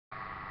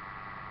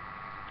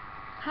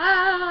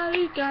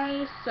Hi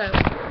guys, so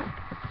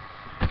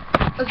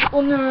as you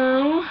all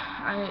know,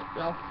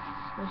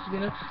 most of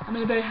you know, I'm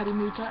in a very happy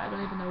mood tonight. I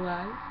don't even know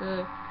why.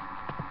 So,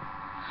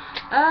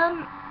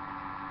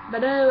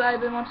 but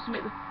I've been wanting to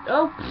make the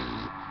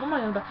what am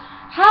I on about?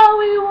 How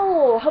are you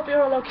all? Hope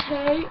you're all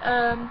okay.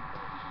 I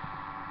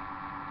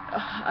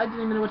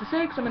didn't even know what to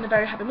say because I'm in a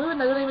very happy mood,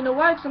 and I don't even know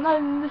why because I'm not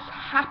in this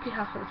happy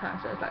half of the time.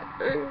 So it's like,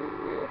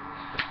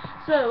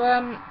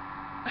 so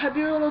hope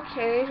you're all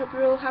okay. Hope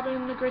you're all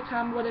having a great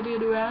time, whatever you're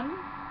doing.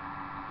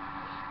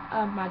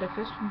 My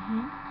breakfast.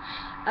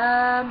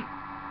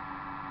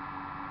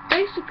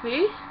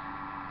 Basically,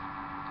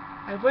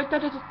 I've worked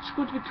out that it's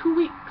going to be 2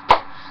 weeks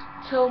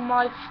till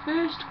my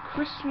first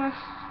Christmas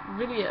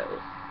video.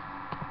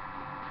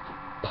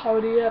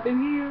 Party up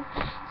in here.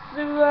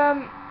 So,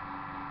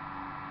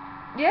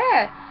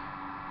 yeah,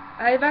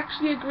 I've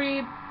actually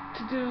agreed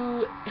to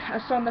do a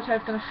song that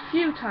I've done a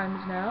few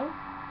times now.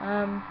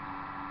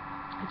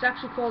 It's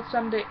actually called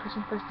Someday at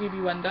Christmas by Stevie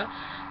Wonder.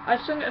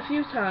 I've sung it a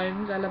few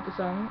times. I love the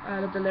song. I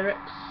love the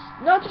lyrics.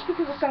 Not just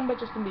because it's sung by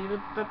Justin Bieber,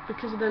 but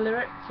because of the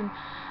lyrics and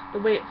the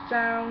way it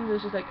sounds.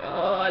 It's just like,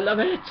 oh, I love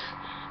it.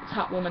 It's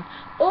heartwarming.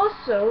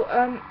 Also,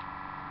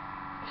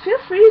 feel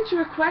free to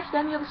request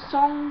any other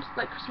songs,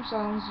 like Christmas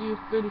songs, you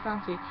really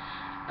fancy.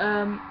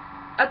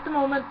 At the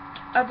moment,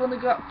 I've only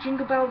got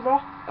Jingle Bell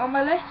Rock on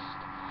my list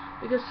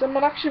because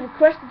someone actually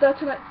requested that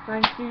tonight.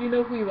 Thank you. You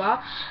know who you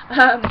are.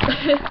 Sorry,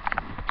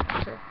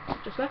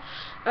 just there.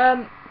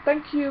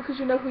 Thank you, because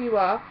you know who you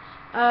are.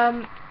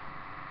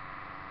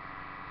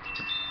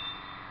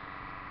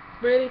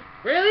 Really?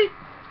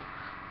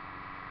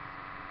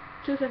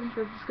 2 seconds,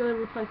 I'm just gonna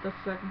replace this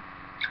a second.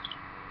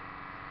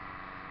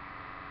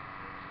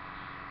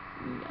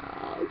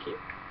 No, okay.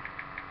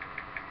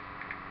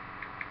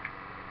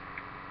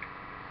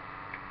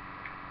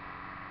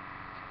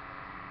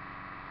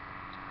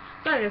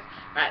 Sorry guys.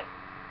 Right.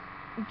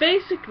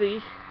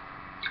 Basically,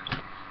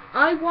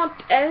 I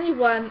want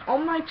anyone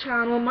on my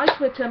channel, my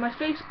Twitter, my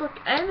Facebook,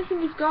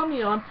 anything you've got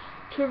me on,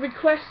 to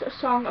request a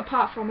song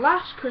apart from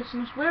Last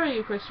Christmas, Where Are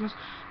You Christmas,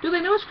 Do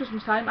They Know It's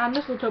Christmas Time, and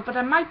Mistletoe, but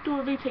I might do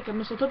a retake of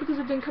Mistletoe because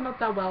it didn't come out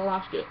that well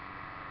last year.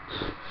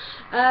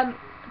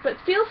 But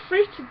feel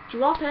free to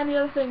drop any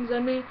other things. I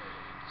mean,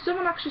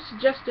 someone actually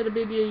suggested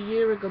maybe a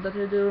year ago that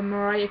I do a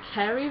Mariah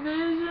Carey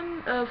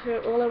version of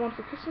her All I Want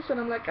for Christmas, and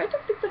I'm like, I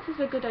don't think that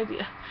is a good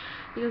idea,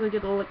 because I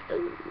get all like,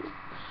 oh.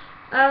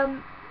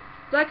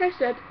 Like I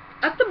said,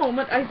 at the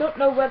moment, I don't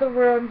know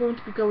where I'm going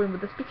to be going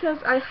with this,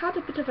 because I had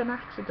a bit of an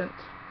accident.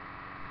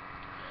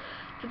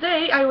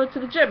 Today, I went to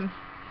the gym,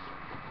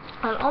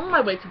 and on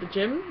my way to the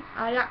gym,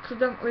 it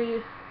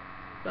accidentally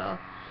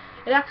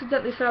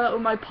fell out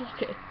of my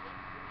pocket,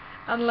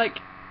 and,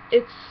 like,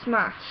 it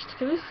smashed.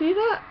 Can you see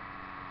that?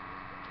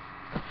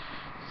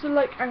 So,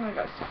 like, hang on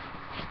guys,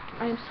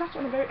 I am sat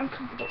on a very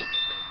uncomfortable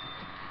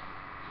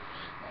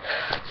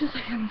 2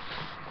 seconds.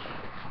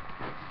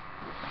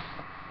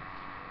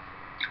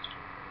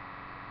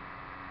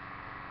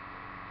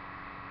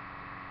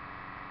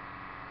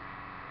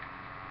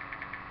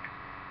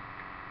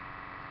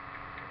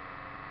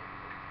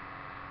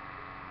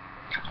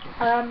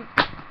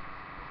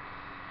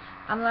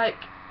 And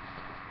like,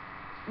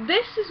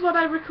 this is what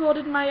I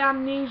recorded my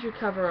Amnesia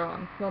cover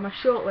on, well, my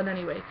short one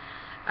anyway,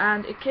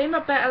 and it came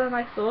up better than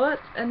I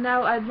thought, and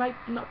now I might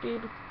not be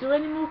able to do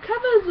any more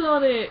covers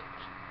on it.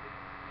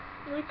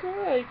 I'm gonna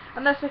cry,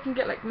 unless I can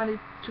get like money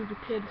to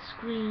repair the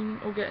screen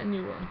or get a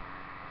new one,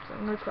 so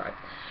I'm gonna cry.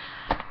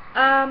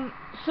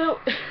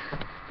 So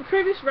the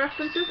previous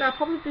references, I'll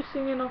probably be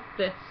singing off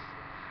this,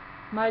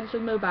 My Little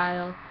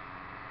Mobile,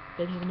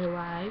 don't even know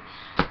why.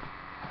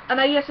 And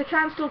yes, I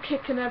can still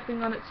kick and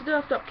everything on it, so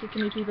don't stop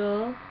kicking me,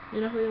 people.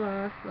 You know who you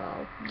are.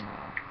 Lol.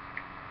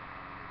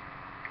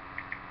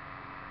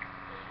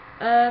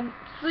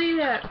 So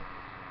yeah.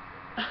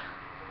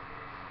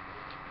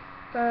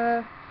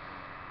 There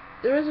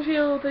is a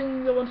few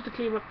things I wanted to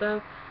clear up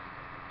though.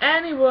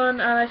 Anyone,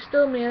 and I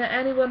still mean it,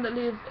 anyone that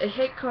leaves a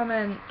hate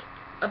comment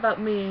about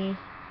me,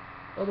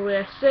 or the way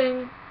I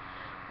sing,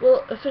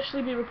 will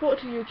officially be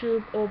reported to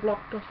YouTube or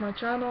blocked off my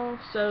channel,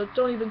 so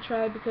don't even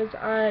try because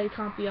I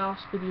can't be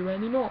arsed with you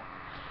anymore.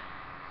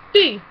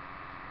 B.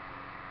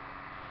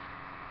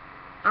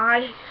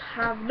 I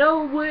have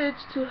no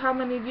words to how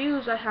many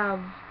views I have.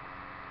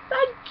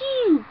 Thank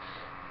you!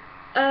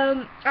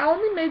 I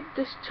only made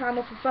this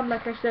channel for fun,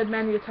 like I said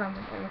many a times.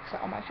 I'm going to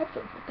set on my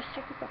headphones. What the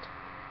heck is that?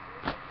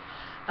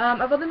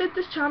 I've only made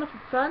this channel for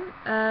fun,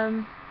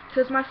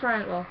 because my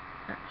friend, well,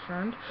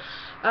 ex-friend,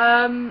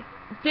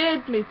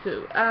 dared me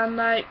to, and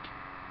like,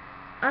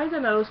 I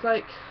don't know, it's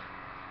like,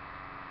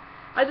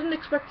 I didn't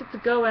expect it to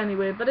go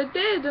anywhere, but it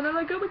did, and I'm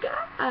like, oh my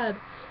god!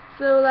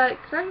 So, like,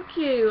 thank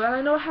you, and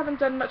I know I haven't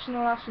done much in the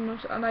last few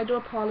months, and I do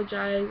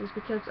apologise, it's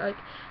because, like,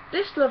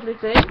 this lovely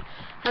thing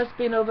has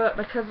been over at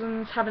my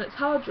cousin's having its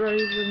hard drive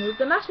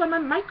removed, and that's why my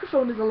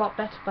microphone is a lot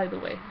better, by the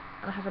way.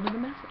 And I have another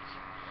message.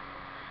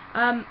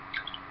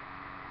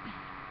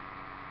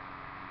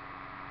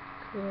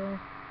 Cool.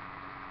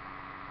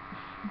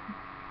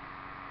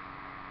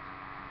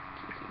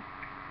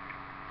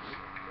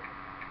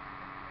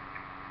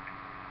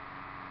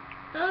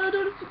 No,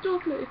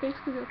 don't play your face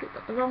because you'll take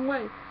that the wrong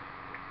way.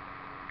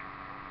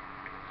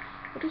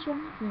 What is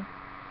wrong with me?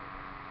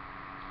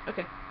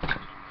 Okay.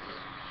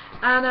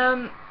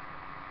 And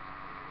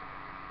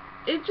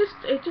it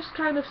just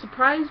kind of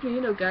surprised me,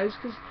 you know, guys,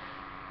 because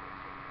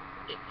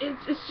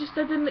it's just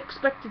I didn't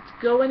expect it to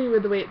go anywhere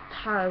the way it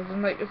has,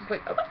 and like it's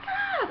like, oh my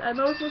god! I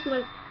know it's most of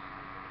my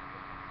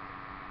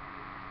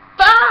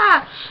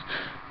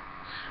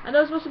I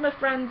know it's most of my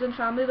friends and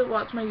family that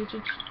watch my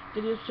YouTube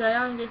videos, which I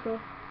am grateful.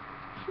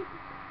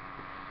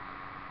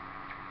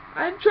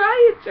 I'm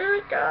trying to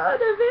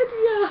record a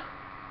video.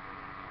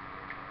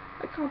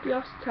 I can't be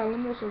asked to tell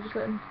him, so I'll just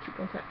let him keep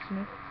on texting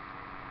me.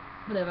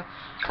 Whatever.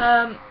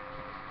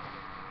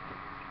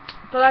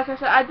 But like I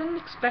said, I didn't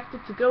expect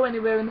it to go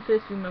anywhere in the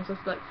first few months. I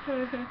was like,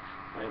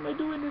 why am I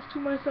doing this to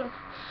myself?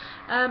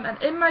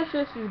 And in my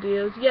first few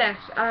videos, yes,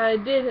 I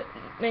did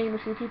name a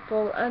few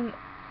people, and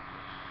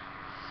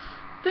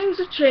things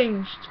have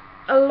changed.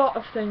 A lot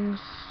of things.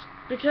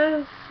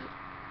 Because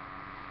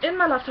in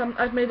my lifetime,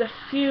 I've made a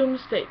few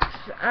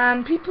mistakes,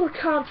 and people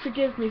can't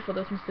forgive me for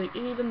those mistakes,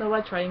 even though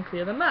I try and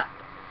clear them up.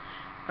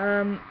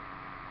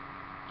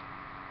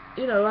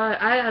 You know,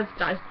 I've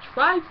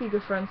tried to be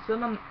good friends to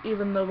them, and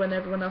even though when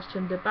everyone else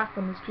turned their back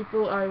on these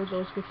people, I was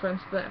always good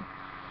friends to them.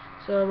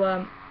 So,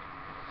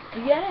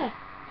 yeah.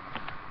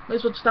 Might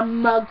as well just a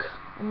mug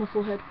on my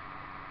forehead.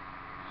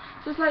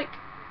 So it's like,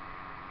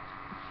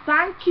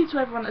 thank you to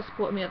everyone that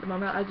supported me at the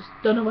moment. I just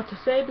don't know what to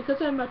say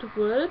because I'm out of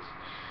words.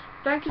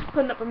 Thank you for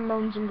putting up with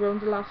moans and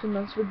groans the last few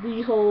months with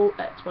the whole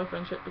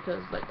ex-boyfriend shit,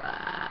 because like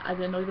I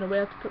didn't know even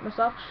where to put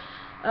myself.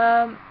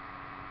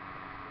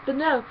 But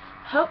no,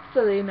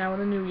 hopefully now in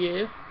the new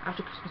year,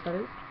 after Christmas that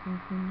is,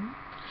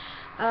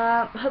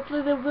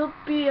 hopefully there will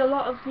be a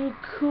lot of new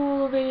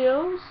cool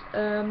videos.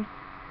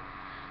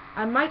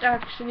 I might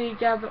actually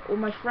gather all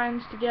my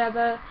friends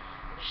together,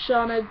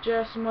 Shauna,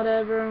 Jess and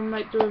whatever, and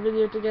might do a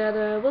video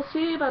together. We'll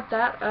see about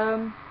that.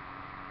 And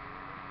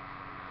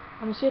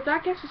we'll see if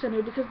that gets us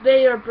anywhere, because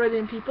they are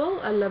brilliant people.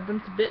 I love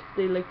them to bits.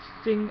 They like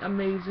sing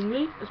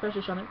amazingly,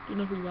 especially Shauna. You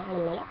know who you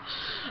are.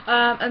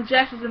 And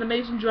Jess is an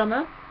amazing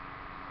drummer.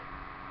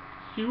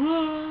 You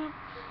are.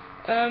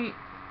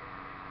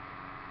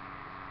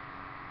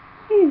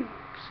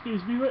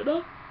 Excuse me right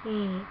now.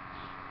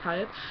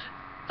 Tired.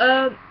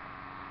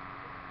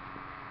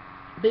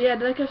 But yeah,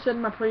 like I said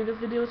in my previous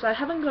videos, I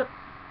haven't got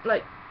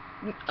like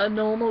a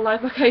normal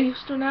life like I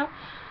used to now.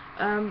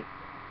 How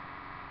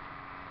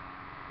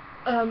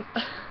can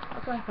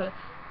I put it?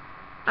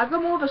 I've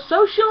got more of a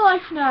social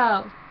life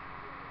now.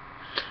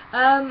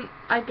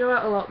 I go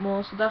out a lot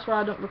more, so that's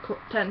why I don't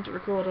tend to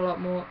record a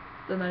lot more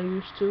than I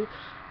used to.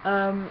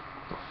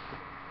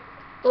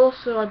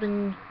 Also, I've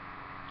been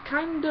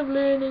kind of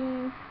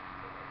learning,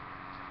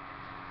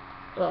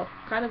 well,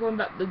 kind of going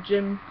back to the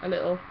gym a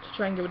little to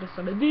try and get rid of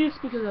some of this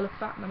because I look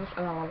fat and I'm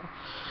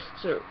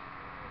so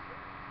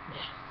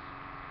yeah,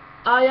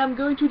 I am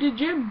going to the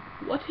gym.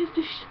 What is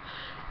this?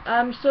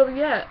 So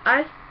yeah,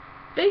 I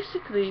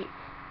basically,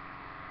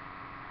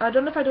 I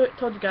don't know if I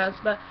told you guys,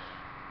 but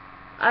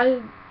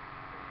I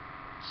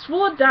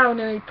swore down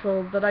in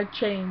April that I'd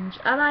change,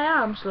 and I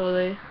am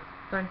slowly.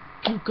 Thank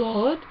you,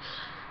 God.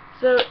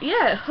 So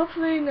yeah,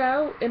 hopefully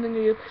now in the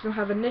new year, because I'm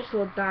having this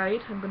all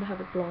dyed, I'm gonna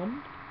have it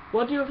blonde.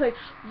 What do you think?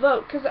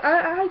 Vote, because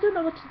I don't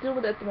know what to do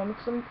with it at the moment.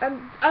 Because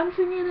I'm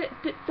thinking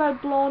it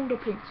dyed blonde or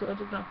pink, so I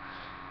don't know.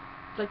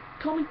 Like,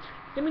 comment,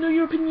 let me know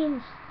your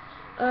opinions.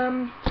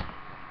 So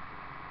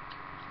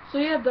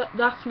yeah,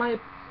 that's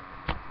my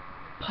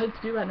point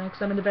of view right now,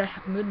 because I'm in a very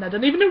happy mood and I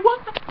don't even know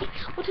what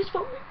is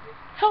wrong with me.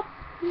 Help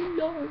me,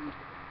 Lord.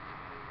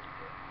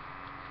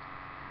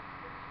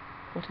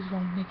 What is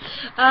wrong with me?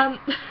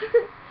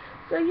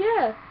 So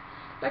yeah,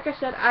 like I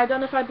said, I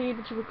don't know if I'd be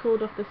able to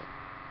record off this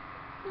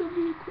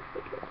lovely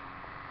equipment.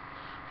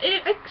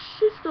 It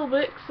actually still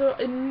works, so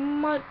it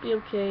might be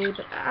okay,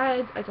 but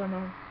I don't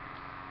know.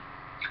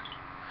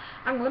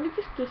 And let me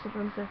just do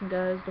something a second,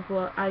 guys,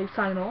 before I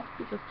sign off,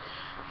 because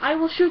I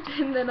will shoot it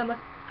and then I'm like,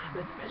 I'm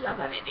in the middle of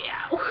a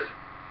video.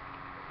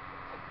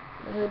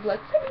 And they'll be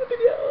like, send me the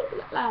video,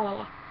 la la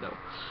la. No.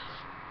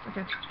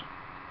 Okay.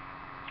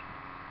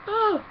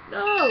 Oh,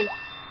 no!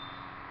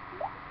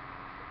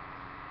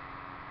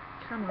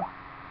 Camera.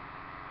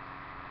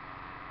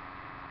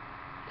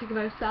 Taking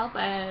a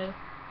selfie.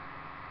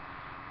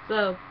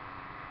 So.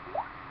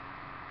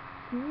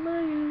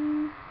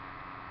 Smile.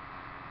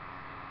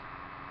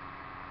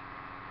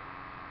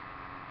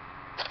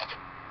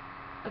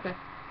 Okay.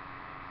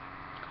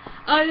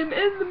 I am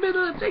in the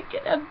middle of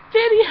taking a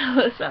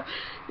video, so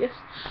yes.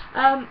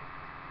 I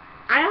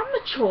am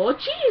mature,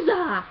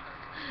 Jesus.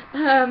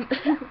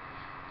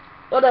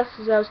 What else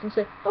was I gonna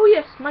say? Oh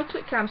yes, my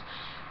Twitch cams.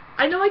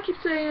 I know I keep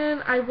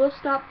saying I will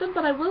start them,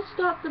 but I will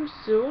start them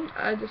soon.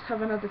 I just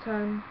haven't had the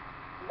time.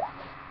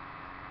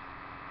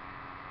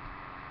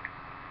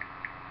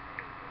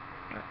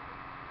 Right.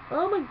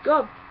 Oh my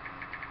God.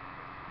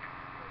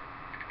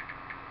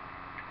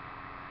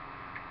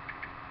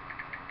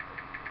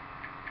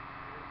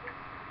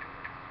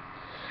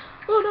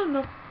 Oh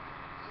no.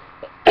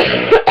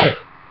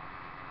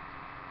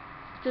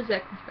 2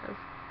 seconds, guys.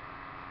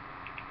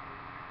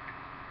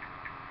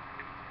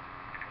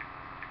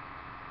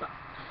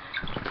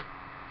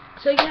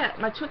 So yeah,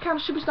 my Twitch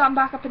account should be starting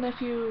back up in a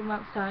few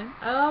months' time.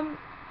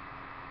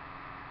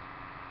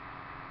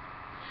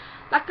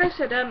 Like I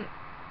said,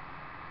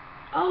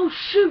 oh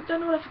shoot, I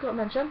know what I forgot to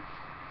mention.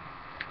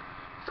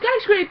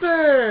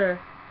 Skyscraper!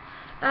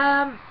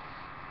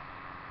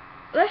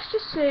 Let's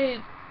just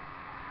say,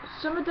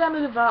 some of Demi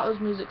Lovato's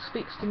music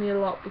speaks to me a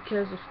lot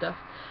because of stuff.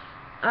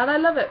 And I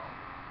love it.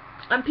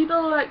 And people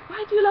are like,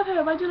 why do you love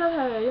her? Why do you love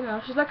her? You know,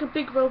 she's like a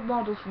big role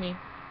model for me.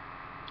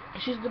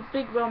 She's the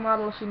big role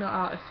model of female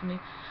artist for me.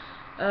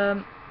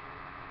 And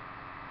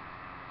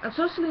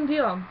so Celine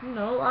Dion, you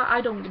know,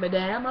 I don't give a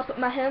damn. I'll put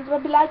my hands up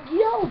and be like,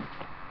 yo,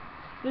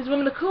 these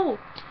women are cool.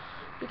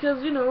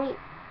 Because, you know,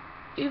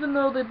 even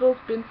though they've both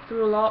been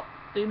through a lot,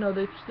 you know,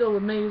 they're still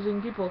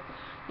amazing people,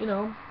 you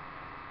know.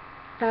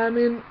 I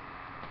mean,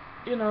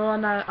 you know,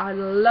 and I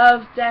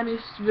love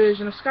Demi's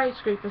version of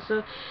Skyscraper,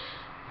 so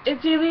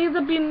it'll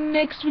either be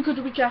next week or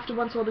the week after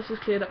once all this is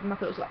cleared up and my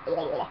throat's like, blah,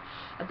 blah, blah,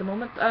 at the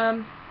moment.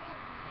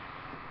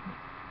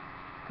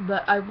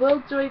 But I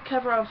will do a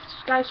cover of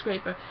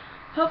Skyscraper,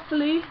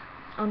 hopefully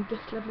on this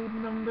lovely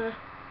number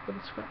with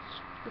a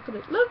scratch.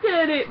 Look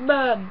at it,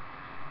 man!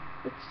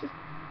 It's just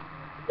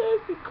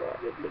very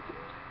quiet, look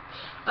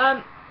at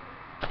it.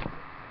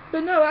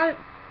 But no,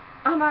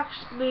 I'm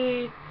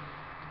actually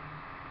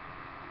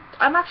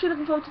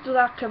looking forward to do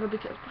that cover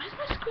because why is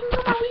my screen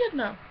going all weird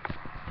now?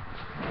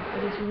 I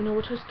didn't even know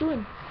what I was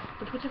doing,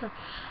 but whatever.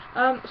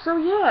 So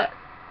yeah,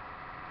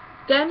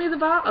 Demi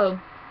Lovato,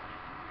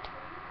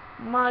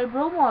 my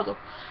role model.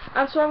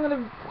 And so I'm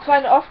going to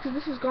sign it off because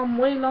this has gone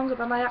way longer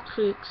than I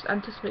actually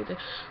anticipated.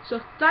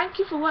 So thank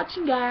you for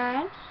watching,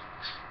 guys.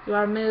 You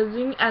are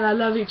amazing, and I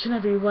love each and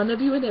every one of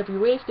you in every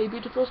way. Stay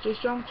beautiful, stay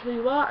strong to who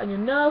you are, and you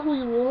know who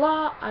you all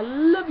are. I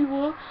love you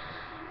all,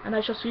 and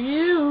I shall see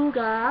you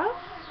guys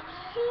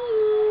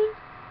soon.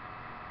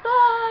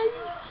 Bye.